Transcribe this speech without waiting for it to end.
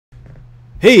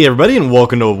Hey everybody, and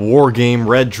welcome to Wargame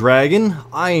Red Dragon.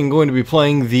 I am going to be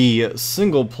playing the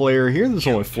single player here. There's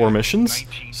only 4 missions,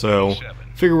 so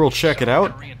figure we'll check it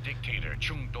out. Korean dictator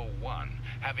Chung Do-won,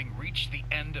 having reached the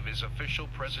end of his official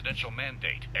presidential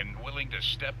mandate and willing to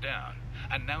step down,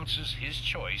 announces his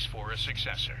choice for a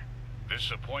successor. This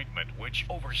appointment, which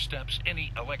oversteps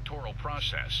any electoral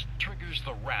process, triggers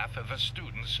the wrath of the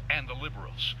students and the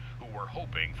liberals, who were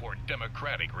hoping for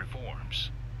democratic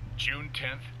reforms. June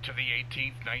 10th to the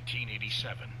 18th,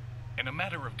 1987. In a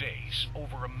matter of days,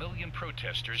 over 1 million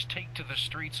protesters take to the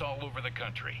streets all over the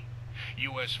country.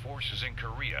 U.S. forces in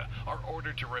Korea are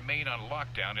ordered to remain on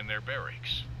lockdown in their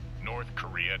barracks. North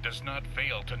Korea does not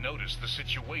fail to notice the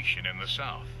situation in the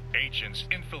south. Agents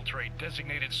infiltrate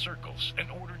designated circles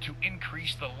in order to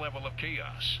increase the level of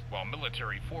chaos, while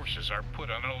military forces are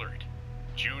put on alert.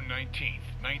 June 19th,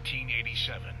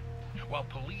 1987. While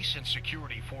police and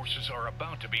security forces are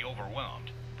about to be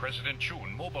overwhelmed, President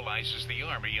Chun mobilizes the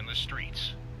army in the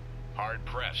streets.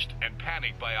 Hard-pressed and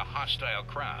panicked by a hostile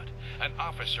crowd, an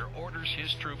officer orders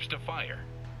his troops to fire.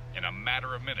 In a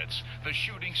matter of minutes, the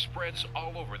shooting spreads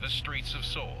all over the streets of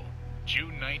Seoul.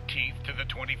 June 19th to the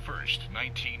 21st,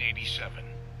 1987.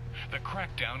 The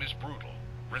crackdown is brutal,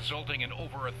 resulting in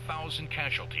over 1,000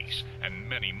 casualties and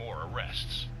many more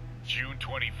arrests. June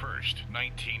 21st,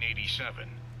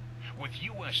 1987. With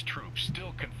U.S. troops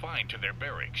still confined to their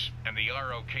barracks and the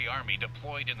ROK army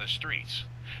deployed in the streets,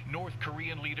 North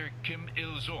Korean leader Kim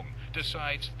Il-sung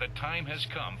decides the time has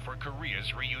come for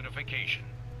Korea's reunification.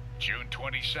 June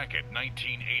 22nd,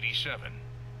 1987.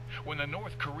 When the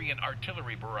North Korean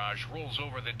artillery barrage rolls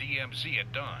over the DMZ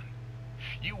at dawn,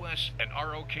 U.S. and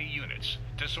ROK units,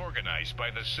 disorganized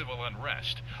by the civil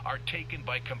unrest, are taken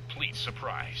by complete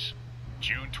surprise.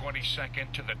 June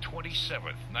 22nd to the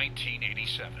 27th,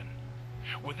 1987.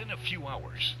 Within a few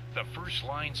hours, the first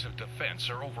lines of defense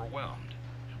are overwhelmed.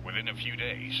 Within a few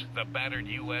days, the battered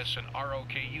U.S. and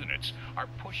ROK units are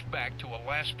pushed back to a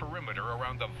last perimeter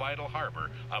around the vital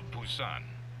harbor of Busan.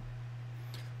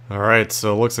 Alright,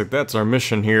 so it looks like that's our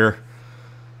mission here.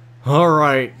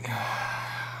 Alright. Can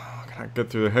I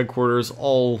get through the headquarters?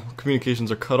 All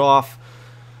communications are cut off.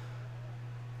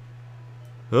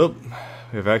 Oh,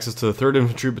 we have access to the 3rd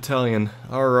Infantry Battalion.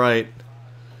 Alright.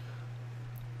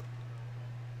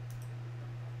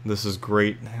 This is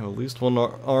great. I have at least 1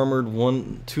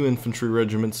 armored, 2 infantry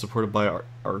regiments supported by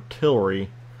artillery.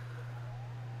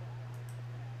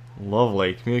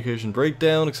 Lovely. Communication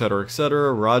breakdown, etc.,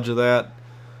 etc. Roger that.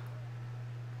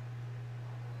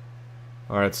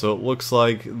 Alright, so it looks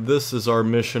like this is our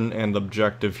mission and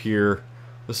objective here.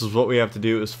 This is what we have to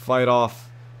do, is fight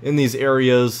off in these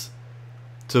areas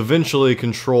to eventually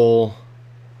control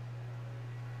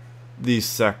these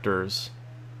sectors.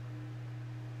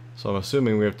 So I'm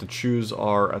assuming we have to choose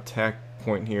our attack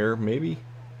point here, maybe?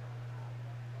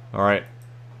 Alright.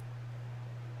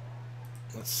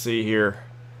 Let's see here.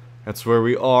 That's where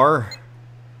we are.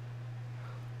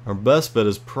 Our best bet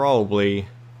is probably...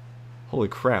 Holy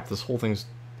crap, this whole thing's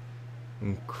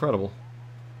incredible.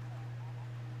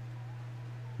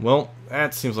 Well,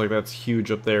 that seems like that's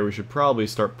huge up there. We should probably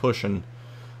start pushing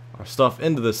our stuff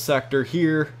into this sector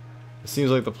here. It seems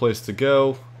like the place to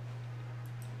go.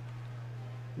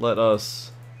 Let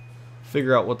us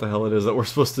figure out what the hell it is that we're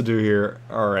supposed to do here.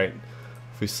 Alright.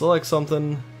 If we select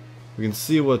something, we can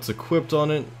see what's equipped on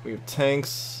it. We have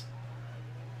tanks,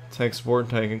 tank support,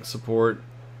 tank support,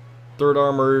 3rd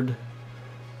Armored,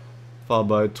 followed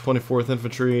by 24th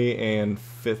Infantry and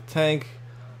 5th Tank.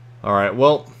 Alright,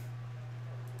 well,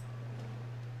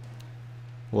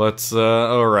 let's,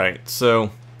 alright,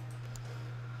 so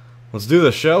let's do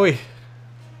this, shall we?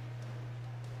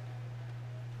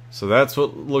 So that's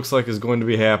what looks like is going to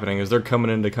be happening, is they're coming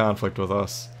into conflict with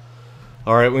us.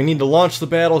 Alright, we need to launch the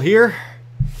battle here.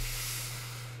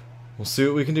 We'll see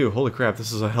what we can do. Holy crap,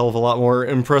 this is a hell of a lot more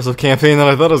impressive campaign than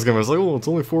I thought it was going to be. I was like, oh, it's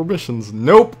only 4 missions.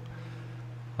 Nope!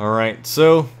 Alright,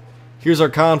 so here's our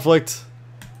conflict.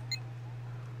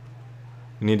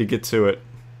 We need to get to it.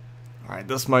 Alright,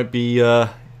 this might be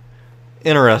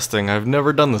interesting. I've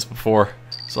never done this before,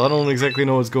 so I don't exactly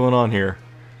know what's going on here.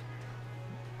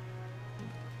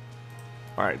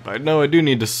 Alright, but I know I do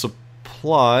need to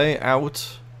supply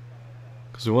out,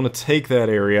 because we want to take that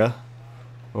area.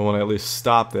 We want to at least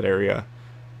stop that area.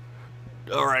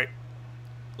 Alright,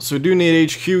 so we do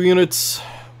need HQ units.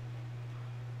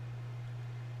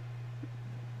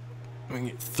 We can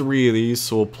get 3 of these,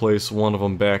 so we'll place 1 of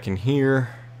them back in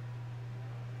here.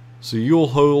 So you'll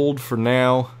hold for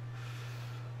now.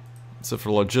 Except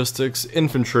for logistics.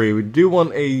 Infantry, we do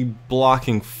want a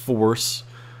blocking force.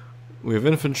 We have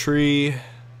infantry.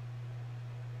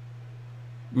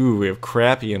 Ooh, we have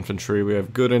crappy infantry. We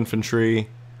have good infantry.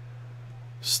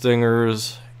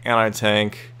 Stingers.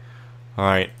 Anti-tank.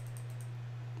 Alright.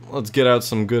 Let's get out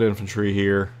some good infantry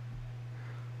here.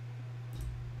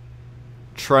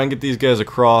 Try and get these guys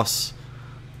across.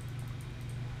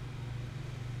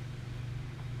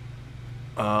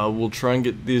 We'll try and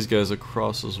get these guys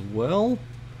across as well.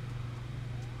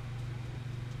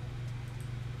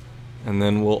 And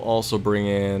then we'll also bring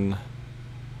in...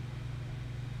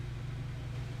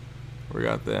 We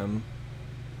got them.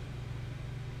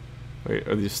 Wait,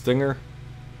 are these Stinger?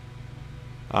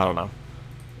 I don't know.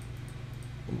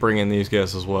 We'll bring in these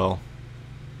guys as well.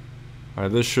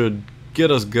 Alright, this should get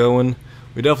us going.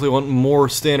 We definitely want more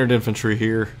standard infantry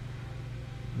here.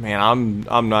 Man,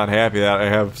 I'm not happy that I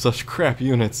have such crap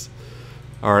units.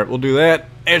 Alright, we'll do that.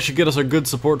 That should get us our good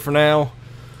support for now.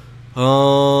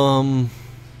 So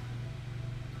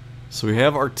we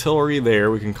have artillery there.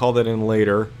 We can call that in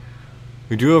later.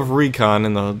 We do have recon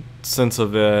in the sense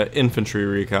of infantry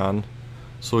recon.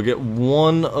 So we'll get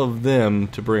one of them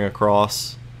to bring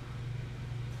across.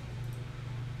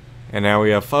 And now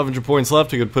we have 500 points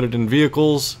left. We could put it in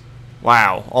vehicles.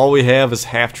 Wow, all we have is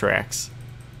half tracks.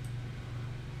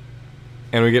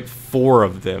 And we get 4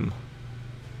 of them.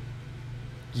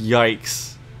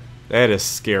 Yikes. That is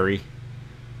scary.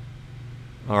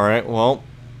 Alright, well,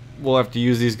 we'll have to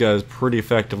use these guys pretty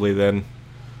effectively then.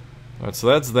 Alright, so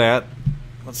that's that.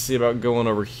 Let's see about going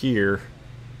over here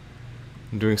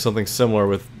and doing something similar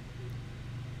with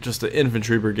just an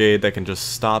infantry brigade that can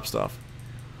just stop stuff.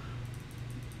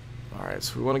 Alright,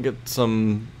 so we want to get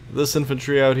some this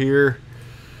infantry out here.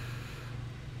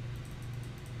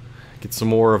 Get some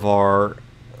more of our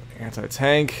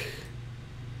anti-tank.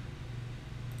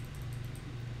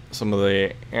 Some of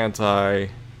the anti...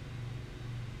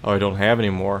 Oh, I don't have any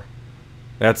more.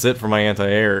 That's it for my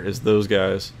anti-air, is those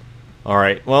guys.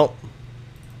 Alright, well...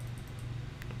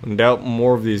 In doubt,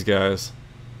 more of these guys.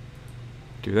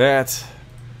 Do that.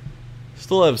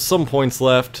 Still have some points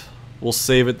left. We'll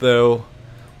save it though.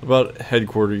 What about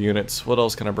headquarter units? What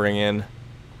else can I bring in?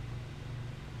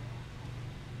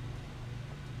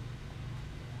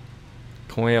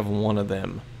 Can we have one of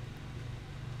them?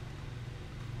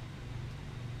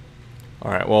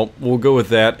 Alright, well, we'll go with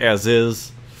that as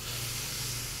is.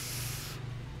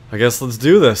 I guess let's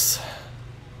do this.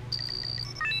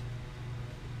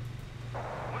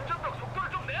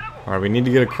 Alright, we need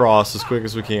to get across as quick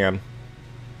as we can.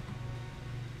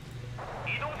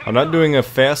 I'm not doing a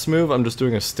fast move, I'm just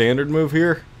doing a standard move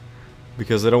here.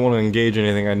 Because I don't want to engage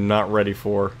anything I'm not ready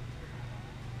for.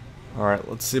 Alright,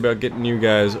 let's see about getting you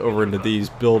guys over into these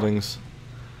buildings.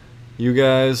 You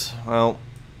guys, well,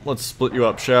 let's split you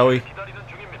up, shall we?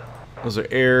 Those are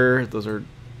air, those are...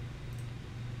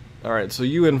 Alright, so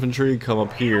you infantry come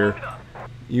up here.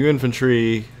 You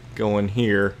infantry go in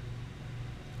here.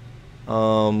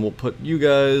 We'll put you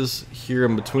guys here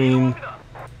in between.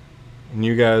 And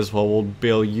you guys, well, we'll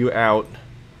bail you out.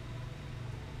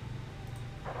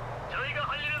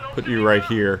 Put you right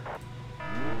here.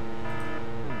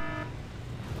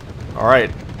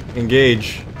 Alright,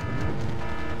 engage.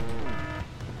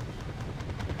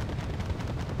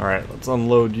 Alright, let's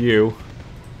unload you.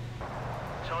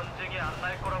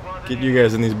 Get you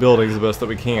guys in these buildings the best that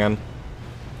we can.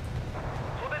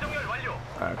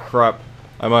 Ah, crap.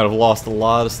 I might have lost a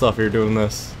lot of stuff here doing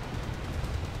this.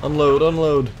 Unload,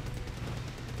 unload.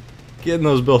 Get in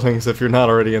those buildings if you're not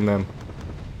already in them.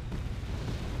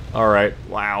 Alright,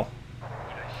 wow.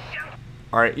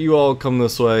 Alright, you all come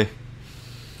this way.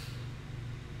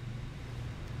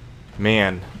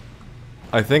 Man.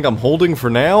 I think I'm holding for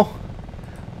now.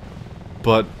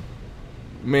 But,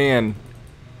 man,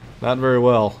 not very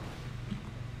well.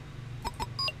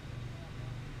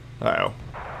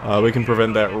 Uh-oh. We can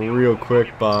prevent that real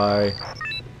quick by...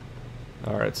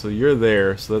 Alright, so you're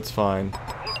there, so that's fine.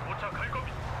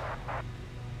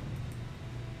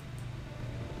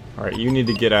 Alright, you need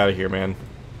to get out of here, man.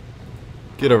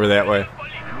 Get over that way.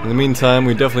 In the meantime,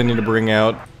 we definitely need to bring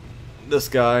out this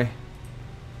guy.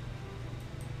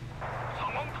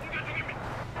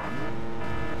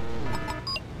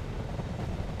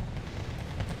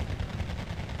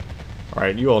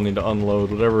 Alright, you all need to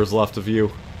unload whatever is left of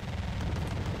you.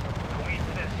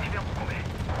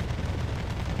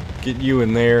 Get you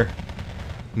in there.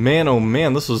 Man, oh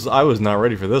man, I was not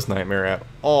ready for this nightmare at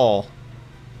all.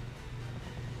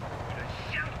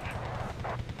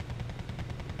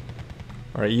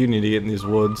 Alright, you need to get in these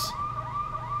woods.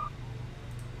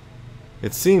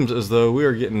 It seems as though we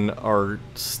are getting our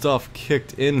stuff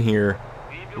kicked in here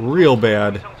real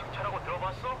bad.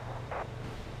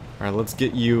 Alright, let's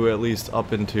get you at least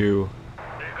up into...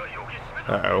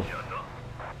 Uh-oh.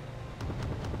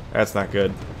 That's not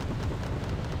good.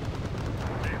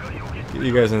 Get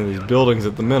you guys into these buildings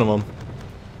at the minimum.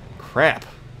 Crap.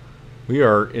 We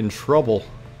are in trouble.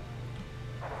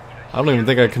 I don't even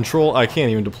think I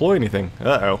can't even deploy anything.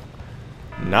 Uh-oh.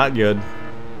 Not good.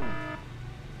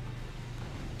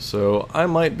 So I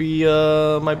might be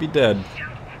dead.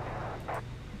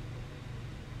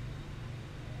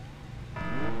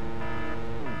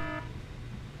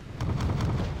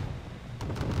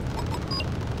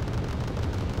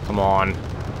 Come on.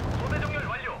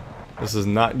 This is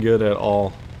not good at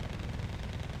all.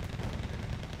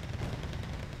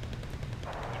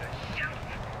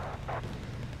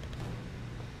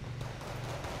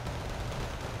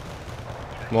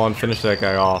 Come on, finish that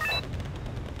guy off.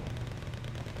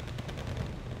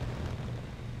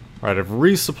 Alright, I've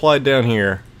resupplied down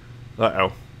here.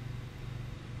 Uh-oh.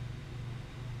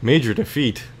 Major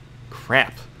defeat.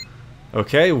 Crap.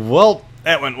 Okay, well,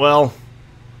 that went well.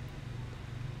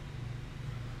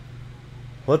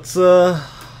 Let's,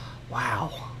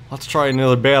 wow. Let's try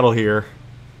another battle here.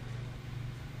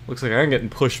 Looks like I'm getting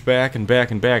pushed back and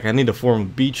back and back. I need to form a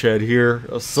beachhead here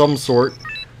of some sort.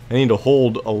 I need to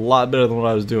hold a lot better than what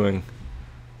I was doing.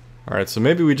 Alright, so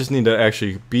maybe we just need to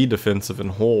actually be defensive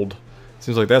and hold.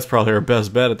 Seems like that's probably our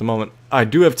best bet at the moment. I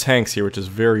do have tanks here, which is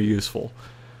very useful.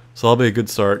 So that'll be a good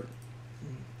start.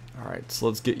 Alright, so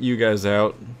let's get you guys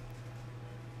out.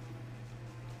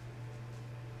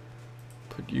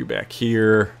 Put you back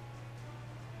here.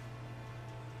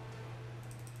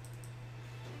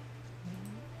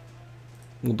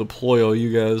 We'll deploy all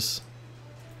you guys.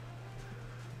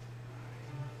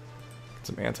 Get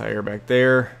some anti-air back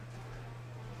there.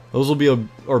 Those will be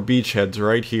our beachheads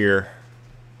right here.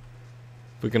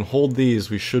 If we can hold these,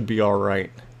 we should be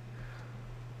alright.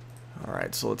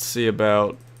 Alright, so let's see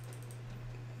about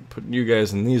putting you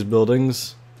guys in these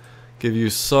buildings. Give you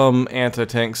some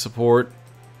anti-tank support.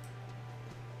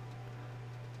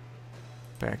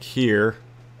 Back here.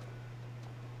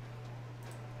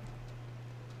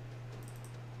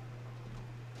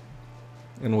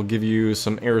 And we'll give you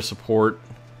some air support.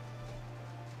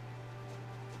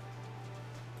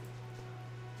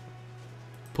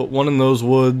 Put one in those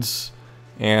woods,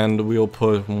 and we'll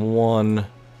put one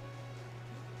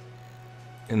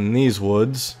in these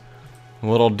woods. And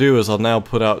what I'll do is I'll now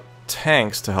put out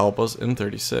tanks to help us.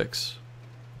 M36.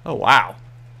 Oh wow,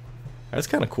 that's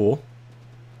kind of cool.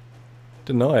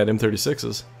 Didn't know I had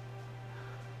M36s.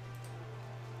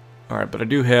 Alright, but I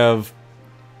do have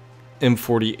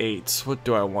M48s. What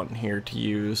do I want here to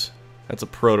use? That's a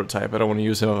prototype. I don't want to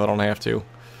use him if I don't have to.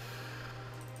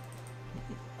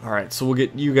 Alright, so we'll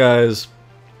get you guys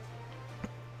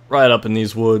right up in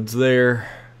these woods there.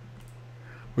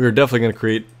 We are definitely going to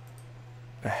create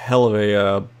a hell of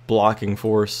a blocking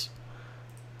force.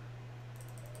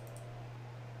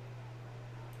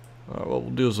 What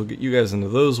we'll do is we'll get you guys into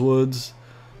those woods.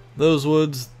 Those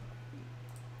woods.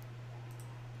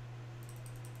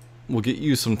 We'll get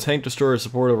you some tank destroyer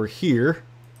support over here.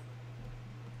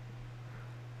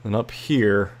 And up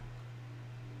here.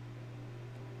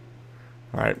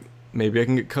 Alright, maybe I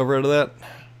can get cover out of that.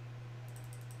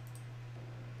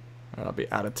 Alright, I'll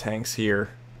be out of tanks here.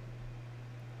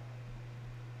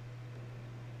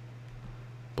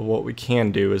 But what we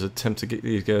can do is attempt to get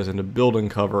these guys into building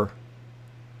cover.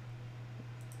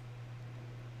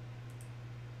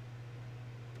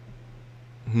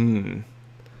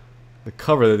 The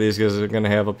cover that these guys are going to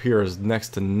have up here is next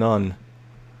to none.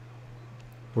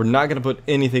 We're not going to put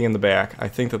anything in the back. I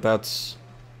think that's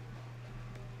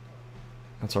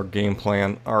our game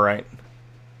plan. Alright.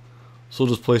 So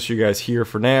we'll just place you guys here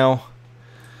for now.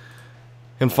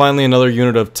 And finally another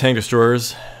unit of tank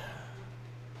destroyers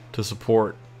to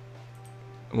support.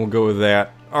 And we'll go with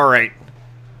that. Alright.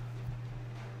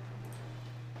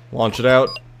 Launch it out.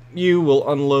 You will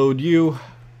unload you.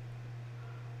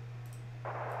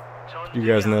 Put you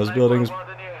guys in those buildings.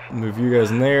 Move you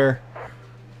guys in there.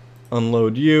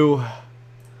 Unload you.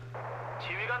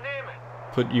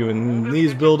 Put you in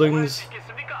these buildings.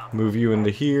 Move you into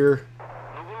here.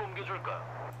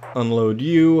 Unload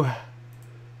you.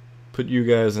 Put you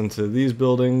guys into these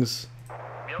buildings.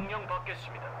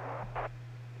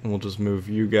 And we'll just move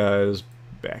you guys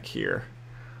back here.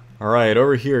 Alright,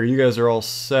 over here, you guys are all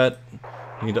set.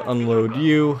 We need to unload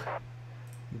you.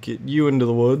 Get you into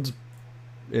the woods.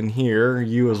 In here,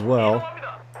 you as well.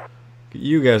 Get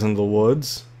you guys into the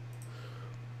woods.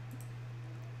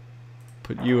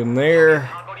 Put you in there.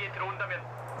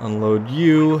 Unload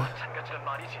you.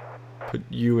 Put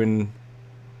you in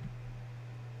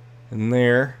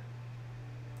there.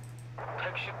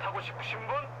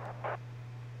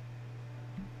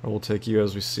 Or we'll take you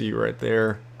as we see right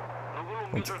there.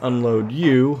 Let's unload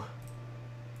you.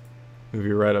 Move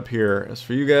you right up here. As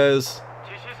for you guys,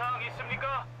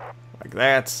 like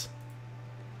that.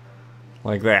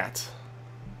 Like that.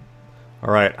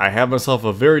 Alright, I have myself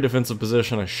a very defensive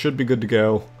position. I should be good to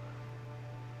go.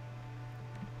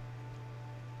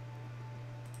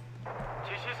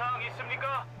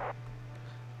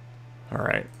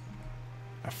 Alright.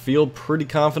 I feel pretty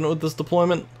confident with this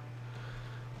deployment.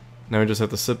 Now we just have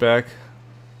to sit back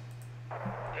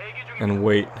and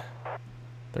wait.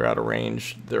 They're out of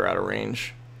range. They're out of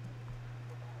range.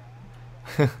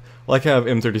 Like I have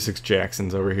M36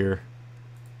 Jacksons over here.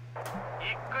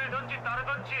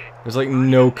 There's like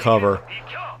no cover.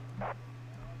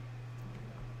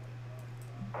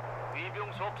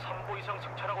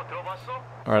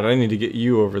 Alright, I need to get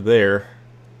you over there.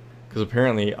 Because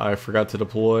apparently I forgot to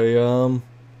deploy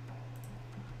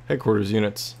headquarters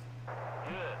units.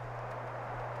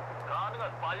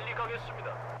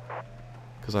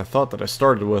 Because I thought that I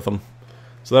started with them.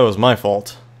 So that was my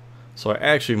fault. So I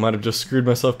actually might have just screwed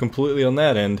myself completely on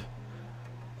that end.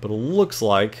 But it looks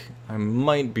like I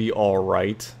might be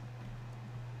alright.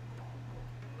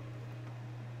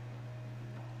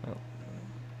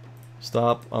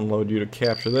 Stop, unload you to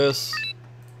capture this.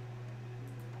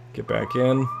 Get back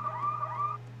in.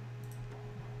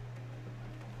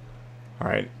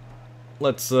 Alright,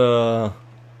 let's move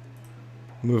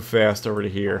fast over to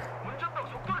here.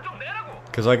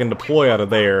 Because I can deploy out of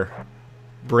there,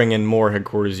 bring in more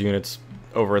headquarters units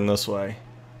over in this way.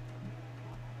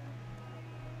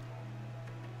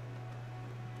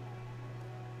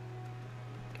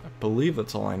 I believe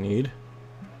that's all I need.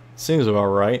 Seems about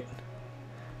right.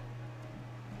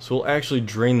 So we'll actually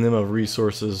drain them of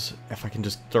resources if I can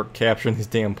just start capturing these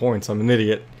damn points. I'm an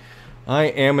idiot. I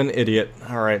am an idiot.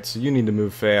 Alright, so you need to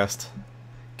move fast.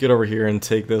 Get over here and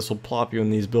take this. We'll plop you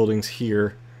in these buildings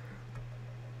here.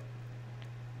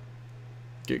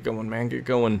 Get going, man. Get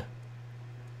going.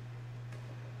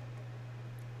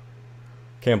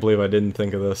 Can't believe I didn't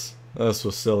think of this. This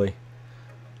was silly.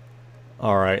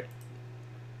 Alright.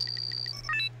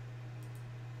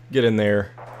 Get in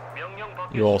there.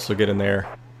 You also get in there.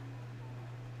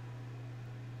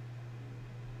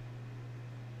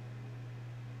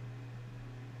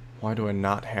 Why do I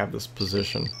not have this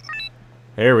position?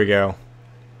 There we go.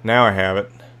 Now I have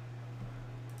it.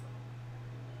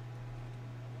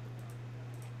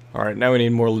 Alright, now we need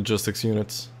more logistics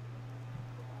units.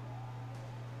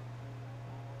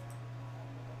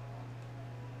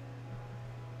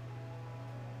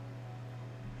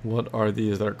 What are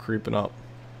these that are creeping up?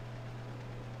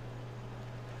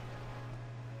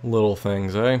 Little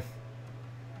things, eh?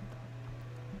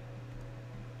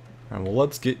 Alright, well,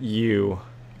 let's get you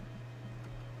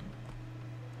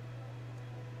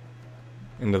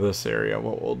into this area.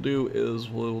 What we'll do is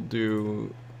we'll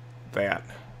do that.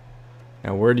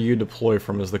 Now, where do you deploy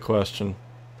from is the question.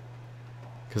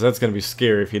 Because that's going to be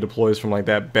scary if he deploys from like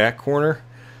that back corner.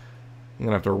 I'm going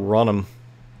to have to run him.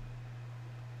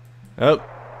 Oh,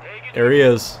 there he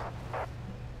is.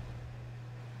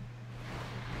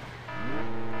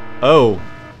 Oh.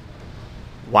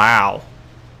 Wow.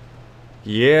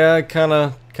 Yeah, I kind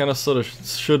of sort of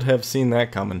should have seen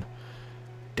that coming.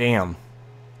 Damn.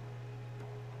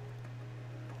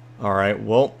 Alright,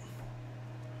 well.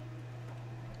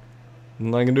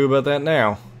 Nothing I can do about that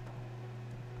now.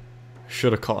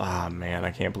 Should have called. Ah, man,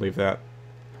 I can't believe that.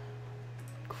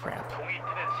 Crap.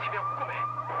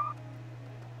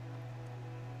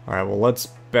 Alright, well, let's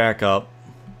back up.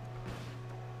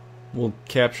 We'll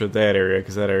capture that area,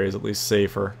 because that area is at least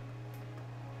safer.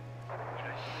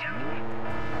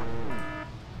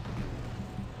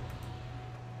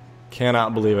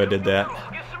 Cannot believe I did that.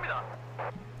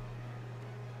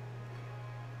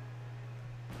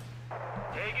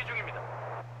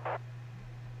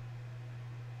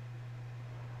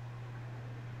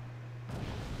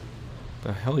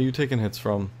 The hell are you taking hits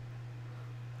from?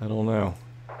 I don't know.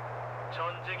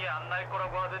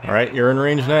 Alright, you're in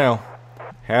range now.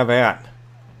 Have at.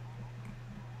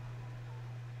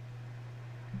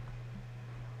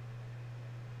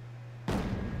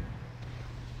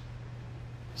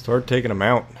 Start taking them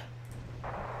out.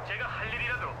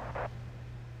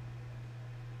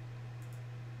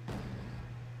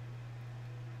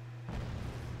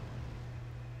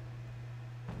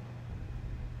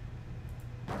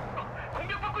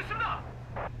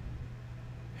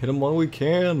 Hit them while we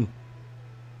can.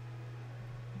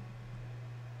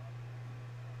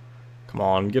 Come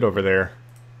on, get over there.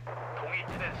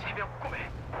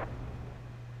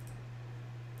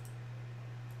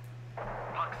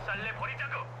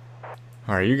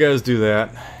 Alright, you guys do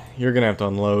that. You're gonna have to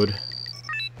unload.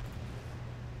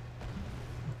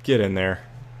 get in there.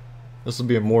 This will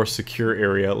be a more secure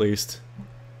area at least.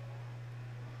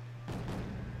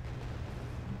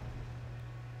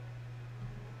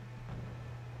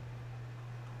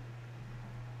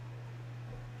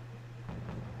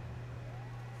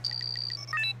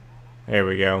 There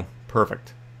we go.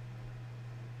 Perfect.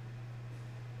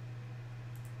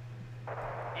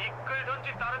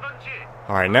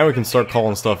 Alright, now we can start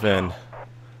calling stuff in.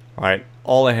 Alright,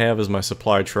 all I have is my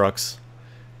supply trucks.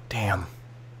 Damn.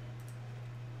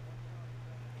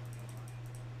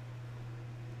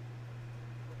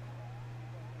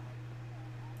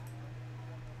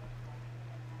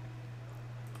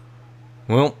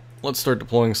 Well, let's start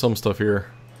deploying some stuff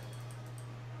here.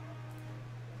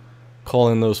 Call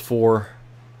in those 4.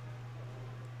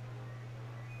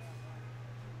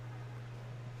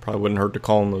 Probably wouldn't hurt to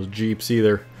call in those jeeps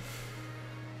either.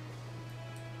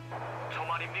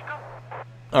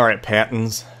 Alright,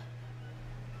 Pattons.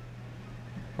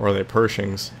 Or are they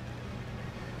Pershings?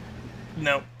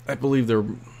 No, I believe they're...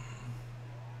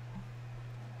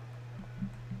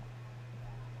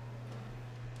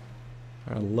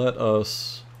 let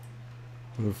us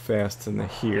move fast into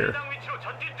here.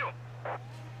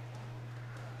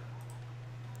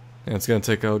 And it's going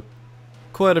to take out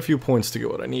quite a few points to get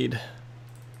what I need.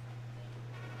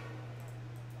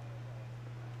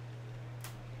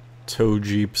 Tow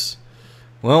jeeps.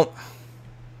 Well,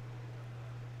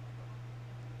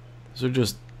 these are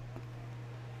just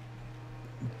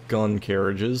gun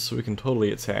carriages, so we can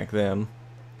totally attack them.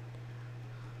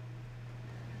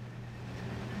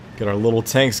 Get our little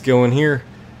tanks going here.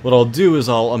 What I'll do is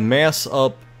I'll amass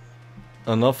up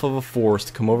enough of a force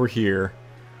to come over here.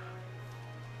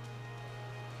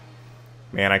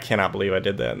 Man, I cannot believe I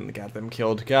did that and got them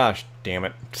killed. Gosh, damn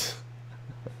it.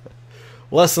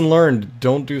 Lesson learned.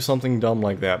 Don't do something dumb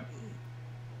like that.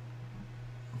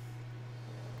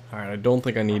 Alright, I don't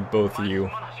think I need both of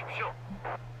you.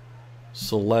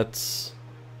 So let's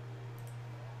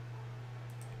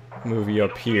move you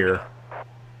up here.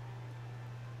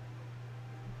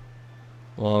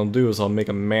 What I'll do is I'll make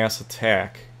a mass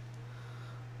attack.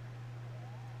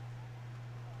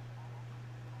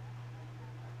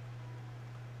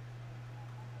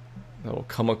 That will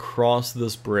come across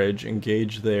this bridge,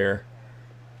 engage there,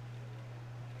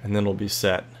 and then it'll be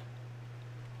set.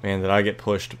 Man, did I get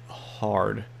pushed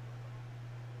hard.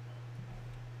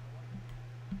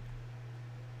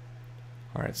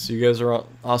 Alright, so you guys are on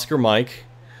Oscar Mike.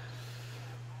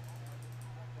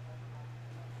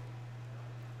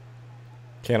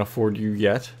 Can't afford you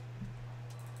yet.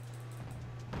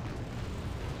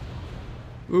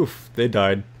 Oof, they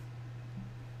died.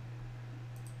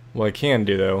 What I can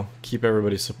do, though, keep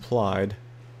everybody supplied,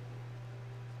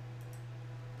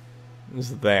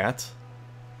 is that.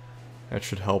 That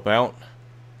should help out.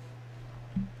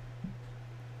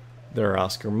 There,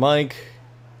 Oscar Mike.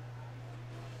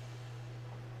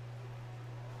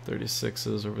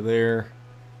 36s over there.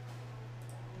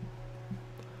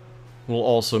 We'll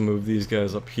also move these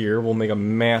guys up here. We'll make a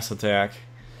mass attack.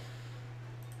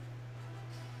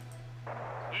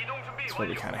 That's what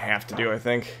we kind of have to do, I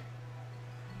think.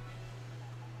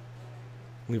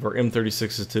 Leave our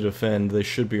M36s to defend. They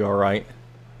should be alright.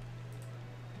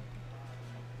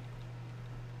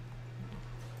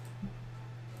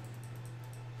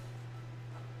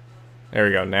 There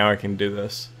we go. Now I can do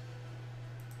this.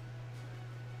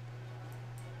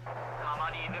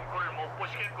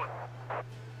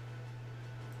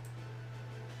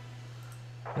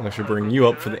 I should bring you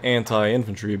up for the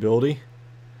anti-infantry ability.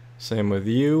 Same with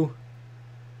you.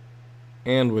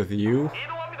 And with you.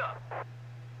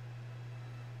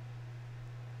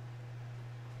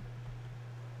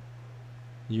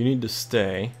 You need to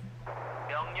stay.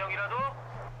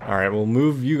 Alright, we'll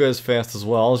move you guys fast as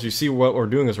well. As you see, what we're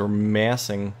doing is we're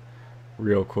massing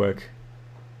real quick.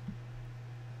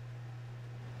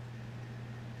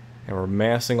 And we're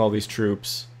massing all these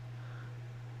troops.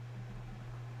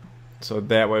 So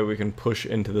that way we can push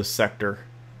into the sector.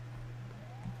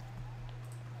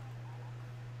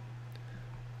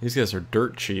 These guys are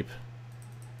dirt cheap.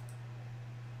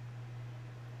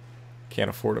 Can't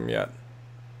afford them yet.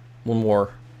 One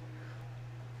more.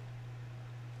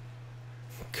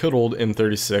 Good old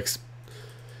M36.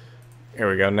 There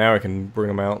we go. Now I can bring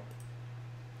them out.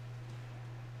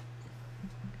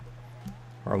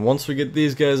 Alright, once we get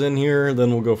these guys in here,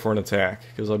 then we'll go for an attack.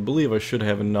 Because I believe I should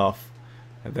have enough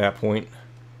at that point.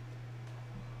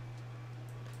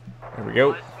 There we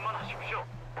go.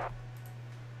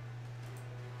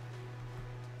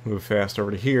 Move fast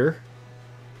over to here.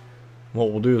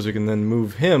 What we'll do is we can then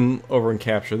move him over and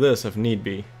capture this if need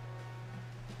be.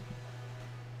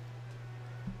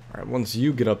 Alright, once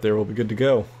you get up there, we'll be good to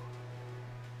go.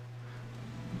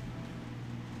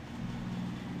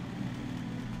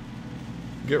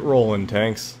 Get rolling,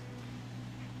 tanks.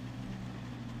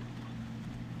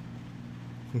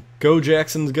 Go,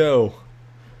 Jacksons, go!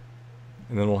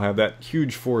 And then we'll have that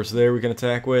huge force there we can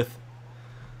attack with.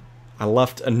 I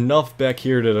left enough back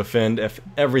here to defend if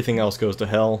everything else goes to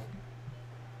hell.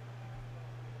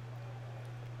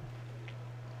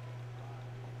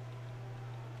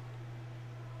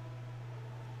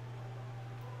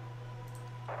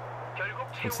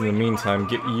 Let's in the meantime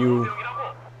get you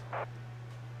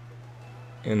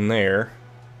in there.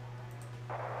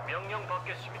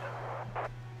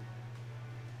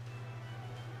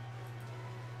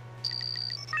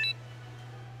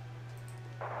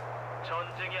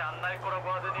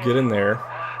 Get in there.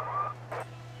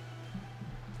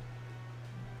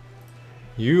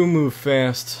 You move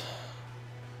fast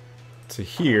to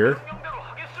here.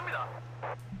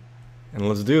 And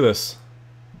let's do this.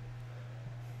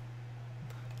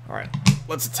 Alright,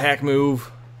 let's attack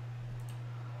move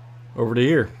over to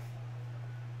here.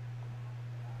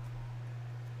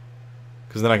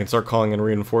 Because then I can start calling in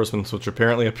reinforcements, which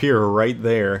apparently appear right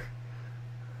there.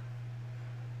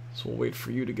 So we'll wait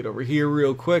for you to get over here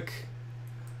real quick.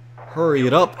 Hurry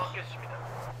it up.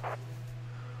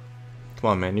 Come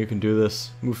on, man, you can do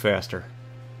this. Move faster.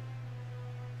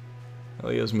 Oh,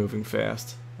 he is moving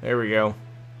fast. There we go.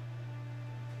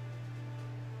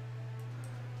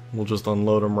 We'll just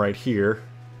unload him right here.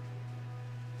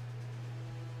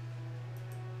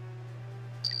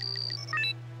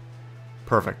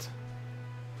 Perfect.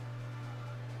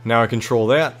 Now I control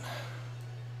that.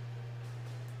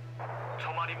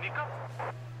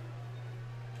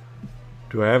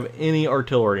 Do I have any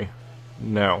artillery?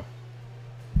 No.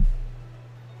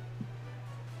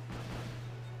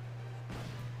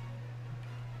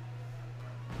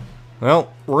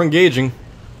 Well, we're engaging.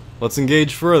 Let's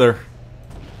engage further.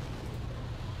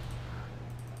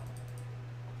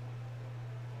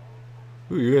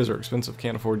 Ooh, you guys are expensive.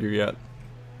 Can't afford you yet.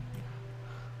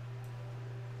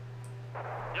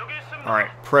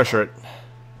 Alright, pressure it.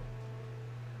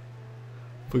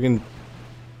 If we can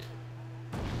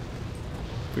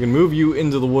move you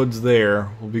into the woods there,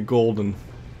 we'll be golden.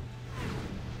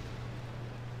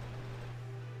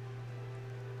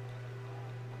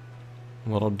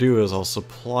 What I'll do is I'll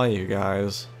supply you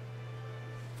guys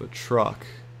the truck.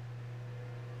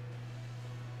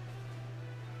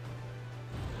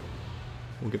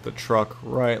 We'll get the truck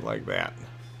right like that.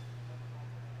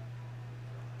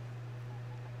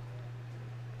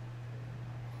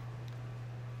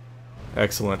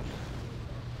 Excellent.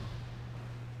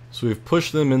 So we've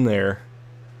pushed them in there.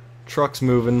 Truck's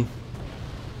moving.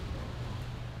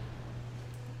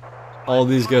 All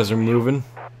these guys are moving.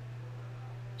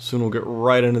 Soon we'll get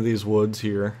right into these woods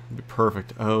here. It'll be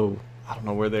perfect. Oh, I don't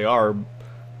know where they are,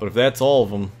 but if that's all of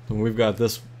them, then we've got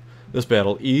this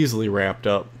battle easily wrapped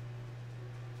up.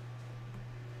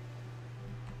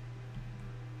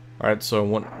 Alright, so I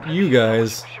want you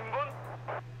guys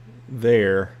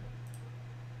there.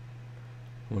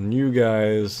 When you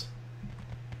guys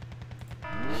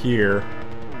here.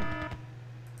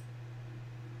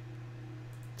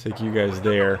 Take you guys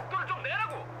there.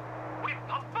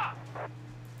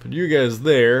 Put you guys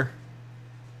there.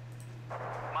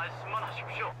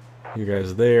 You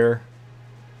guys there.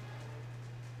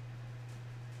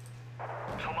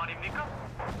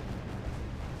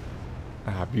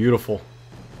 Ah, beautiful.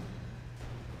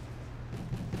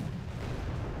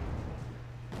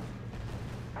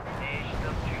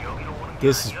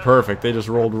 This is perfect. They just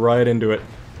rolled right into it.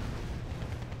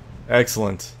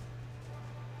 Excellent.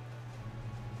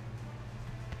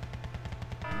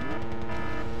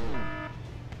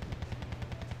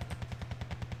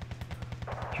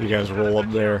 You guys roll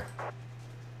up there.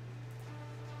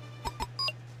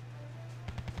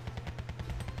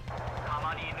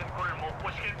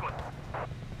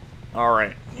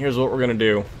 Alright, here's what we're gonna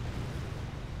do.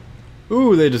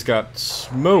 Ooh, they just got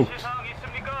smoked.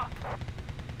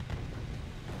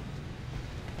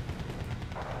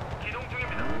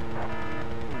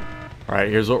 Alright,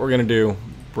 here's what we're gonna do.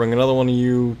 Bring another one of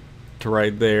you to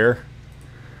right there.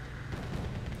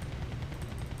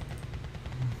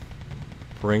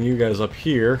 Bring you guys up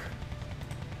here.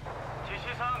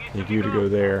 Need you to go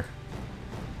there.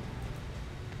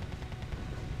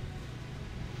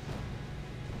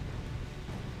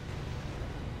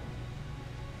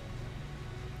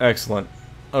 Excellent.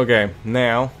 Okay,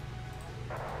 now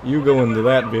you go into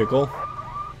that vehicle.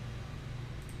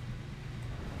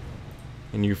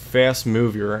 And you fast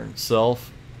move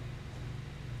yourself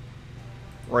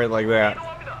right like that.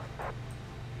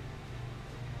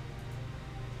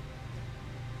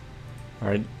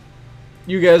 Alright,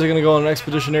 you guys are going to go on an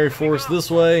expeditionary force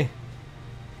this way.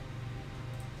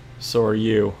 So are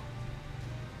you.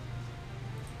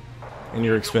 And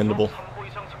you're expendable.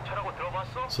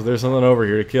 So there's something over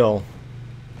here to kill.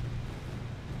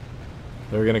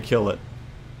 They're gonna kill it.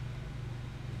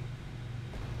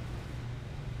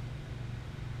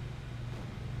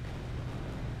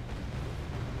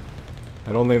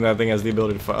 I don't think that thing has the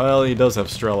ability to fight. Well, he does have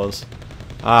Strellas.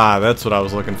 Ah, that's what I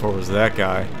was looking for, was that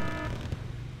guy.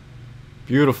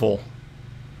 Beautiful.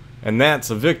 And that's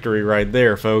a victory right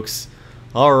there, folks.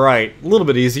 Alright, a little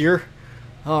bit easier.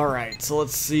 Alright, so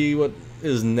let's see what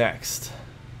is next.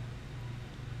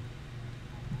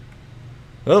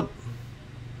 Oh.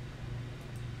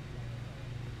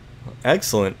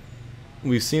 Excellent.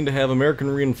 We seem to have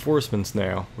American reinforcements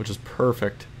now, which is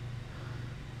perfect.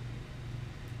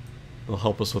 They'll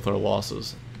help us with our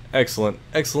losses. Excellent.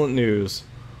 Excellent news.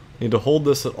 Need to hold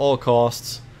this at all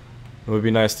costs. It would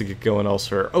be nice to get going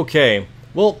elsewhere. Okay.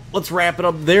 Well, let's wrap it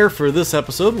up there for this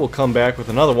episode. We'll come back with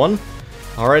another one.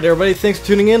 Alright, everybody. Thanks for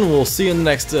tuning in. We'll see you in the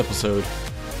next episode.